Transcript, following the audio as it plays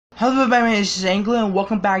Hello everybody, my name is Angela and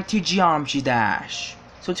welcome back to Geometry Dash.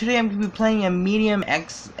 So today I'm going to be playing a medium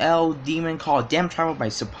XL demon called Dem Travel by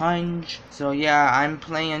Serponge. So yeah, I'm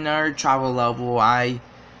playing another travel level. The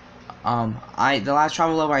last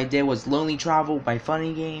travel level I did was Lonely Travel by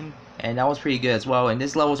Funny Game, and that was pretty good as well. And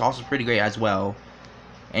this level is also pretty great as well.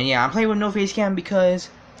 And yeah, I'm playing with no face cam because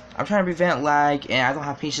I'm trying to prevent lag and I don't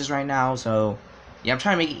have patience right now, so yeah, I'm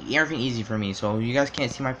trying to make everything easy for me. So you guys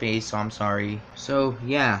can't see my face, so I'm sorry. So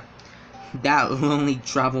yeah, that Lonely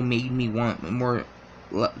Travel made me want more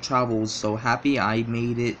travels. So happy I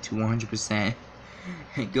made it to 100%.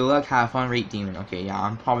 Good luck, have fun, rate demon. Okay, yeah,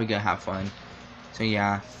 I'm probably gonna have fun. So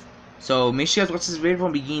yeah. So make sure you guys watch this video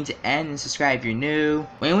from beginning to end and subscribe if you're new.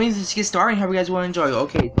 Anyways, let's get started. Hope you guys will enjoy.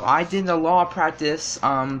 Okay, so I did a lot of practice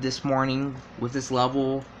this morning with this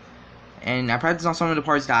level, and I practiced on some of the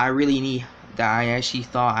parts that I really need, that I actually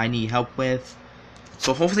thought I need help with.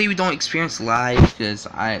 So hopefully we don't experience lag, because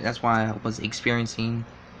that's why I was experiencing.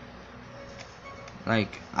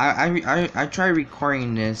 Like I tried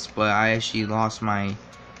recording this, but I actually lost my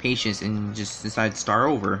patience and just decided to start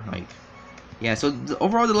over. Like, yeah. So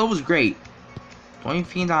overall the level is great. The only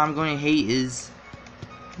thing that I'm going to hate is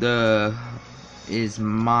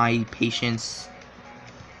my patience,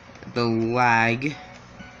 the lag.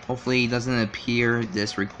 Hopefully it doesn't appear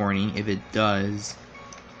this recording. If it does,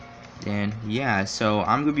 then yeah, so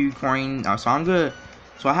I'm gonna be recording.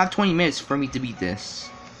 So I have 20 minutes for me to beat this.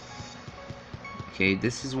 Okay,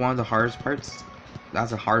 this is one of the hardest parts.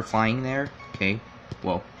 That's a hard flying there. Okay,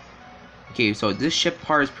 whoa. Okay, so this ship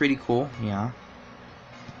part is pretty cool. Yeah,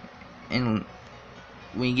 and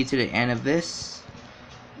when you get to the end of this,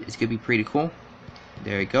 it's gonna be pretty cool.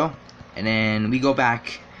 There we go. And then we go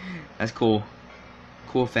back. That's cool.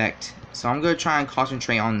 Cool effect. So I'm gonna try and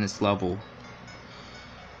concentrate on this level.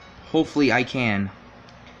 Hopefully I can.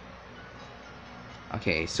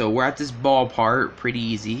 Okay, so we're at this ball part, pretty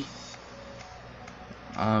easy.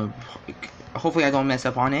 Hopefully I don't mess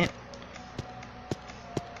up on it.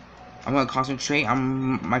 I'm gonna concentrate.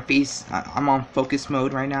 I'm on focus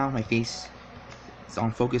mode right now. My face is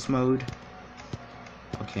on focus mode.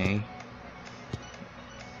 Okay.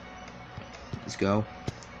 Let's go.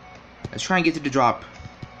 Let's try and get to the drop.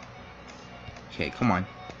 Okay, come on.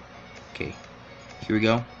 Okay. Here we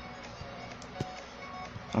go.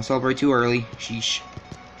 Don't celebrate too early. Sheesh.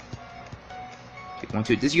 Okay, 1,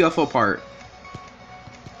 2. This UFO part.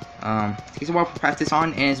 Takes a while to practice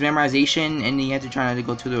on, and it's memorization, and then you have to try not to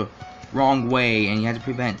go to the wrong way, and you have to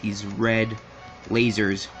prevent these red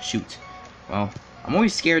lasers. Shoot. Well, I'm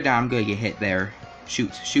always scared that I'm gonna get hit there.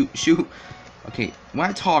 Shoot, shoot, shoot. Okay, when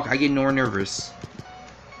I talk, I get more nervous.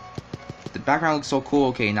 The background looks so cool.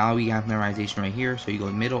 Okay, now we have memorization right here. So you go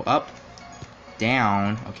middle, up,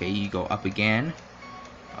 down. Okay, you go up again.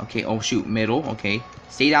 Okay, oh shoot, middle. Okay,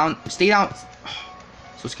 stay down, stay down.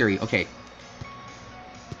 So scary. Okay,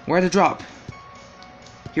 we're at the drop.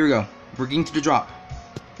 Here we go. We're getting to the drop.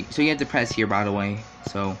 So you have to press here, by the way.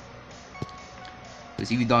 So, because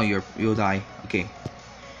if you don't, you'll die. Okay,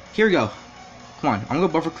 here we go. Come on, I'm gonna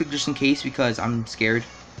buffer click just in case because I'm scared.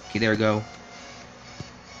 Okay, there we go.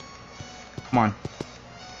 Come on.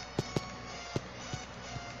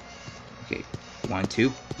 Okay, 1, 2,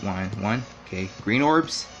 1, 1. Okay, green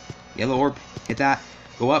orbs, yellow orb, hit that,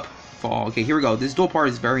 go up, fall. Okay, here we go. This dual part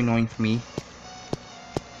is very annoying for me.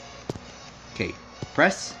 Okay,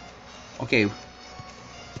 press. Okay. Oh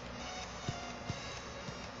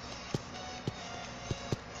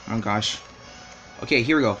my gosh. Okay,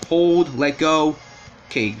 here we go. Hold, let go.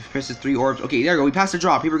 Okay, press the 3 orbs. Okay, there we go. We passed the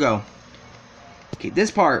drop. Here we go. Okay,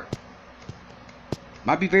 this part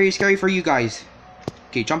might be very scary for you guys.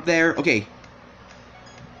 Okay, jump there. Okay.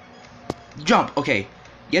 Jump. Okay.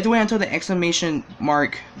 You have to wait until the exclamation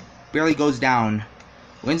mark barely goes down.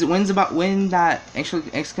 When that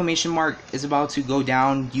exclamation mark is about to go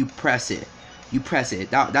down, you press it. You press it.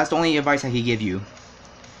 That's the only advice I can give you.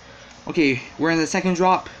 Okay, we're in the second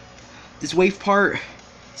drop. This wave part,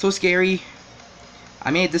 so scary. I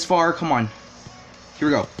made it this far. Come on. Here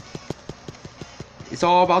we go. It's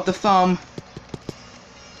all about the thumb.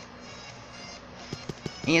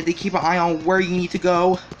 And you have to keep an eye on where you need to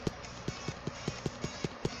go.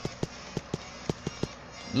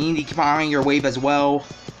 You need to keep an eye on your wave as well.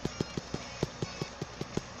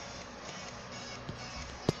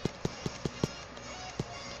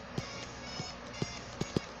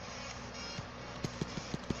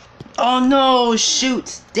 Oh no!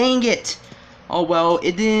 Shoot! Dang it! Oh well,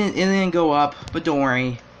 it didn't go up, but don't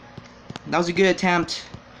worry. That was a good attempt.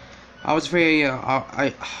 I was very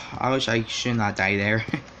I wish I should not die there.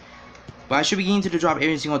 But I should be getting to the drop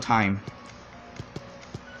every single time.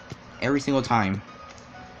 Every single time.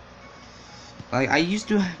 Like I used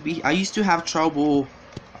to have trouble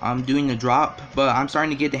doing the drop, but I'm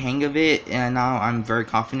starting to get the hang of it, and now I'm very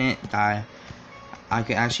confident that I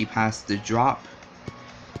can actually pass the drop.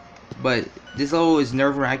 But this level is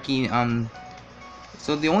nerve-wracking.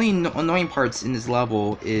 So the only annoying parts in this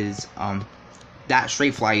level is that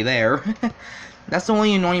straight fly there. That's the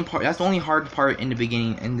only annoying part. That's the only hard part in the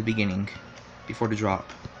beginning. Before the drop.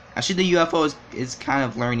 Actually, the UFO is kind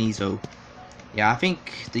of learning. So yeah, I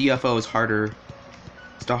think the UFO is harder.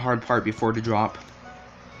 It's the hard part before the drop.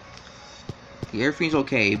 Everything's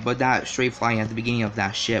okay, but that straight flying at the beginning of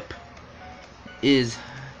that ship is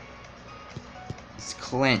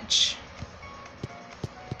clench.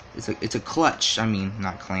 It's a clutch. I mean,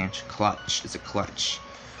 not clench. Clutch. It's a clutch.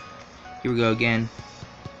 Here we go again.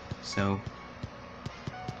 So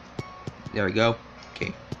there we go.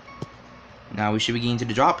 Okay. Now we should be getting to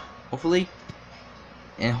the drop, hopefully.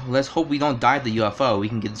 And let's hope we don't die to the UFO. We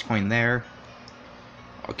can get this coin there.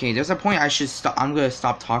 Okay, there's a point I should stop. I'm gonna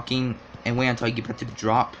stop talking and wait until I get back to the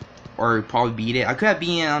drop, or probably beat it. I could have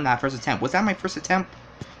beaten it on that first attempt. Was that my first attempt?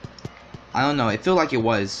 I don't know. It felt like it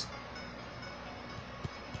was.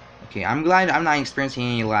 Okay, I'm glad I'm not experiencing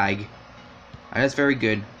any lag. That's very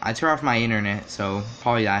good. I turned off my internet, so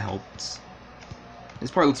probably that helps.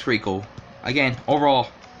 This part looks pretty cool. Again, overall,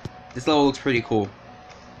 this level looks pretty cool.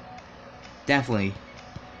 Definitely.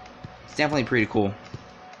 It's definitely pretty cool.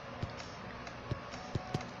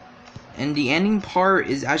 And the ending part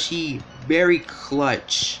is actually very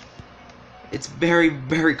clutch. It's very,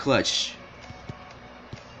 very clutch.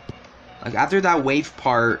 Like after that wave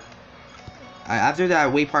part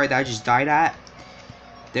that I just died at,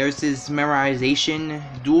 there's this memorization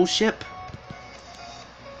dual ship.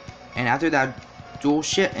 And after that dual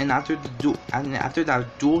ship, after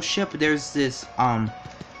that dual ship, there's this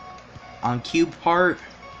cube part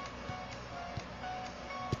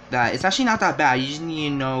that it's actually not that bad. You just need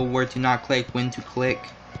to know where to not click, when to click,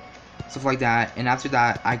 stuff like that. And after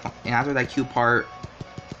that cube part,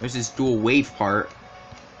 there's this dual wave part,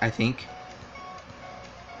 I think.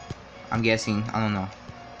 I'm guessing. I don't know.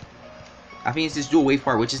 I think it's this dual wave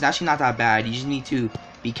part, which is actually not that bad. You just need to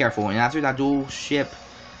be careful. And after that dual ship,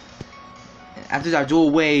 after that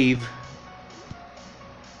dual wave,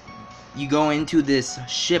 you go into this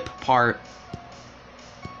ship part,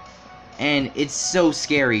 and it's so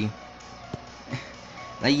scary.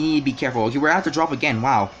 Like, you need to be careful. Okay, we're at the drop again.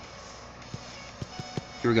 Wow.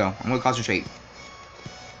 Here we go. I'm gonna concentrate.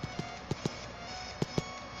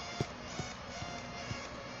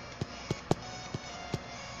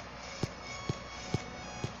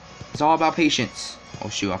 It's all about patience. Oh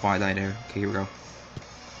shoot, I thought I died there. Okay, here we go.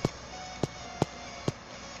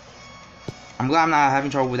 I'm glad I'm not having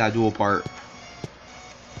trouble with that dual part.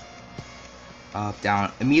 Up,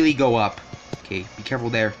 down. Immediately go up. Okay, be careful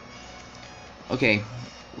there. Okay,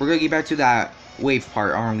 we're gonna get back to that wave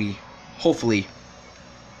part, aren't we? Hopefully.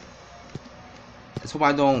 Let's hope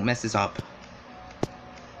I don't mess this up.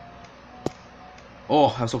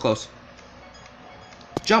 Oh, I was so close.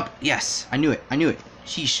 Jump! Yes! I knew it. I knew it.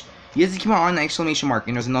 Sheesh. You have to keep on the exclamation mark,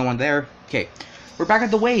 and there's another one there. Okay. We're back at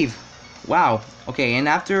the wave. Wow. Okay, and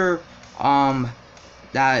after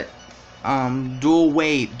that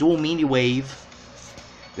dual media wave,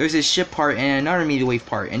 there's this ship part and another media wave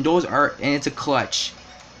part, and it's a clutch.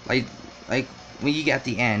 Like when you get at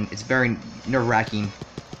the end, it's very nerve-wracking.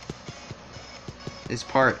 This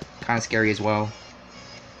part kind of scary as well.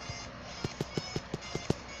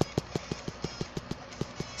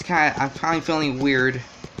 I'm kind of feeling weird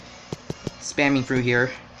spamming through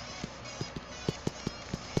here.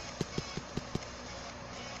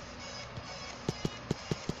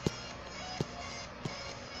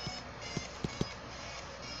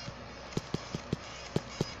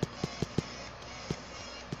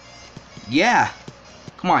 Yeah,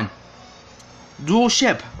 come on. Dual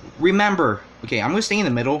ship. Remember. Okay, I'm gonna stay in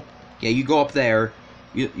the middle. Yeah, you go up there.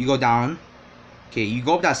 You go down. Okay, you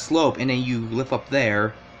go up that slope and then you lift up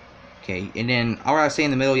there. Okay, and then I would say in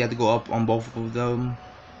the middle, you have to go up on both of them.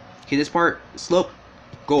 Okay, this part, slope,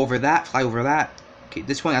 go over that, fly over that. Okay,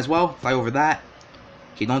 this one as well, fly over that.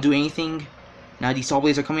 Okay, don't do anything. Now these saw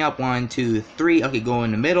blades are coming up. 1, 2, 3. Okay, go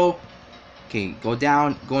in the middle. Okay, go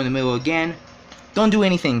down, go in the middle again. Don't do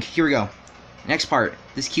anything. Here we go. Next part,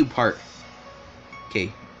 this cube part.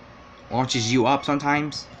 Okay, launches you up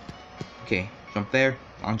sometimes. Okay, jump there,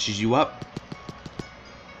 launches you up.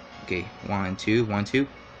 Okay, 1, 2, 1, 2.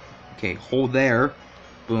 Okay, hold there.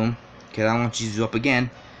 Boom. Okay, that launches you up again.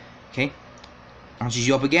 Okay. Launches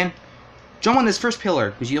you up again. Jump on this first pillar,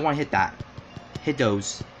 because you don't want to hit that. Hit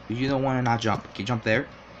those. Because you don't want to not jump. Okay, jump there.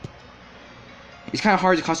 It's kind of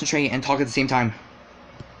hard to concentrate and talk at the same time.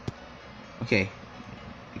 Okay.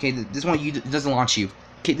 Okay, this one doesn't launch you.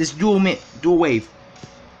 Okay, this dual wave.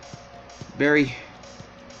 Very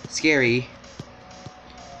scary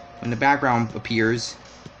when the background appears.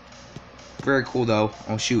 Very cool though.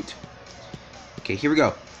 Oh shoot. Okay, here we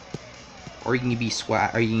go. Or you can be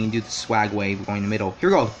swag, or you can do the swag wave going in the middle. Here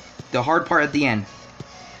we go. The hard part at the end.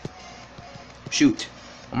 Shoot.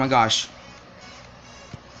 Oh my gosh.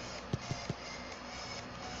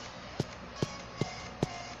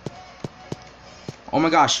 Oh my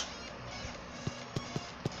gosh.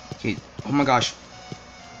 Okay, oh my gosh.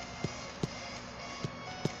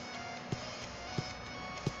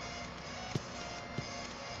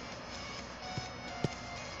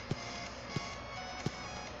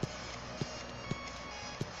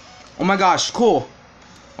 Oh my gosh, cool.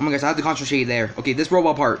 Oh my gosh, I have to concentrate there. Okay, this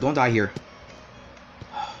robot part, don't die here.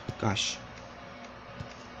 Gosh.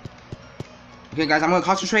 Okay guys, I'm gonna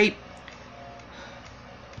concentrate.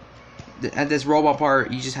 At this robot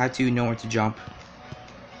part, you just have to know where to jump.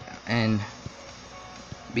 And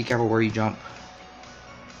be careful where you jump.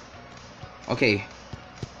 Okay.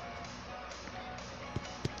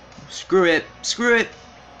 Screw it. Screw it.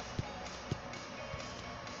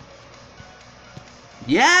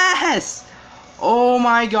 Yes! Oh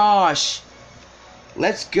my gosh.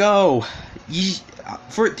 Let's go.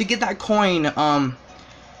 To get that coin,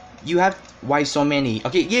 you have why so many?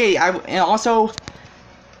 Okay, yay! And also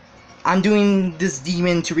I'm doing this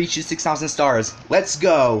demon to reach 6,000 stars. Let's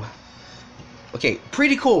go. Okay,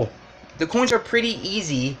 pretty cool. The coins are pretty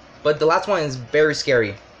easy, but the last one is very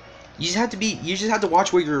scary. You just have to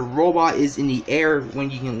watch where your robot is in the air when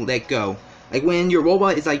you can let go. Like when your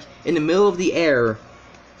robot is like in the middle of the air.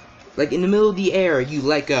 Like in the middle of the air, you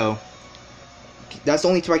let go. That's the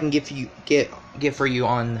only tip I can give for you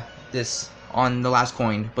on the last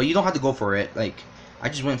coin. But you don't have to go for it. Like I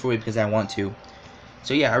just went for it because I want to.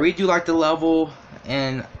 So yeah, I really do like the level,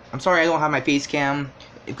 and I'm sorry I don't have my face cam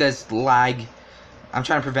because lag. I'm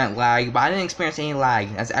trying to prevent lag, but I didn't experience any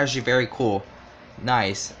lag. That's actually very cool.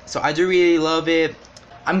 Nice. So I do really love it.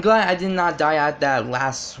 I'm glad I did not die at that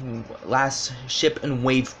last ship and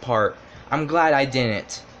wave part. I'm glad I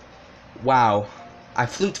didn't. Wow. I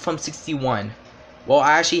fluked from 61. Well,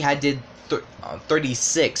 I actually did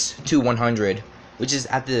 36 to 100, which is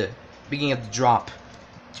at the beginning of the drop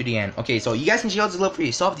to the end. Okay, so you guys can check out this level for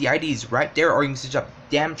yourself. The ID is right there, or you can search up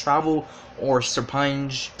Dem Travel or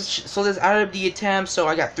Serponge. So this out of the attempts, so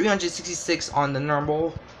I got 366 on the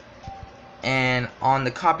normal, and on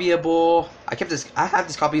the copyable, I have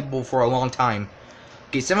this copyable for a long time.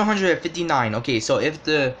 Okay, 759. Okay, so if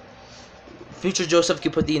the future Joseph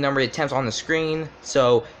could put the number of attempts on the screen,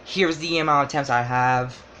 so here's the amount of attempts I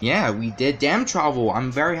have. Yeah, we did Dem Travel.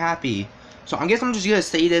 I'm very happy. So I guess I'm just gonna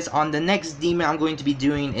say this. On the next demon I'm going to be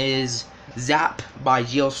doing is Zap by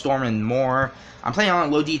Geostorm and more. I'm playing on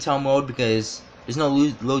low detail mode because there's no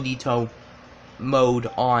low detail mode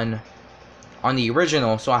on the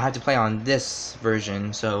original, so I had to play on this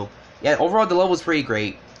version. So yeah, overall the level was pretty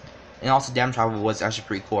great, and also Dem Travel was actually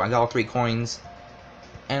pretty cool. I got all 3 coins,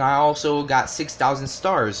 and I also got 6,000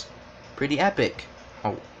 stars. Pretty epic.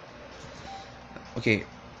 Oh, okay.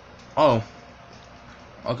 Oh,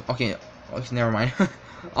 okay. Okay, never mind.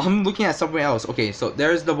 I'm looking at something else. Okay, so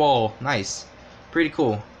there's the ball. Nice. Pretty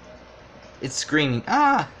cool. It's screaming.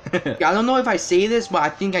 Ah! I don't know if I say this, but I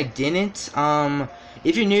think I didn't.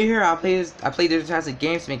 If you're new here, I play different types of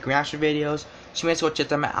games to make reaction videos. So you might as well check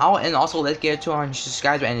them out. And also, let's get to 200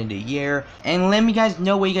 subscribers by the end of the year. And let me guys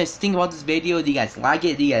know what you guys think about this video. Do you guys like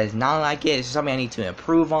it? Do you guys not like it? Is there something I need to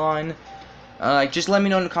improve on? Just let me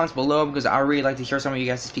know in the comments below, because I really like to hear some of you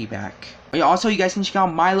guys' feedback. Also, you guys can check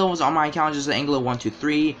out my levels on my account, just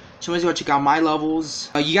Anglo123. So let's go check out my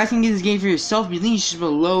levels. You guys can get this game for yourself. The link is just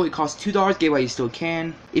below. It costs $2. Get while you still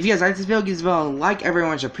can. If you guys like this video, give this video a like.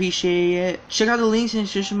 Everyone much appreciate it. Check out the links in the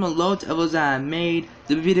description below to videos that I made.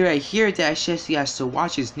 The video right here that I suggest you guys to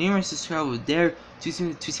watch is numerous subscribers there to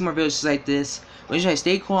see more videos just like this. Wish you guys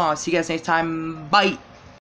stay cool. I'll see you guys next time. Bye.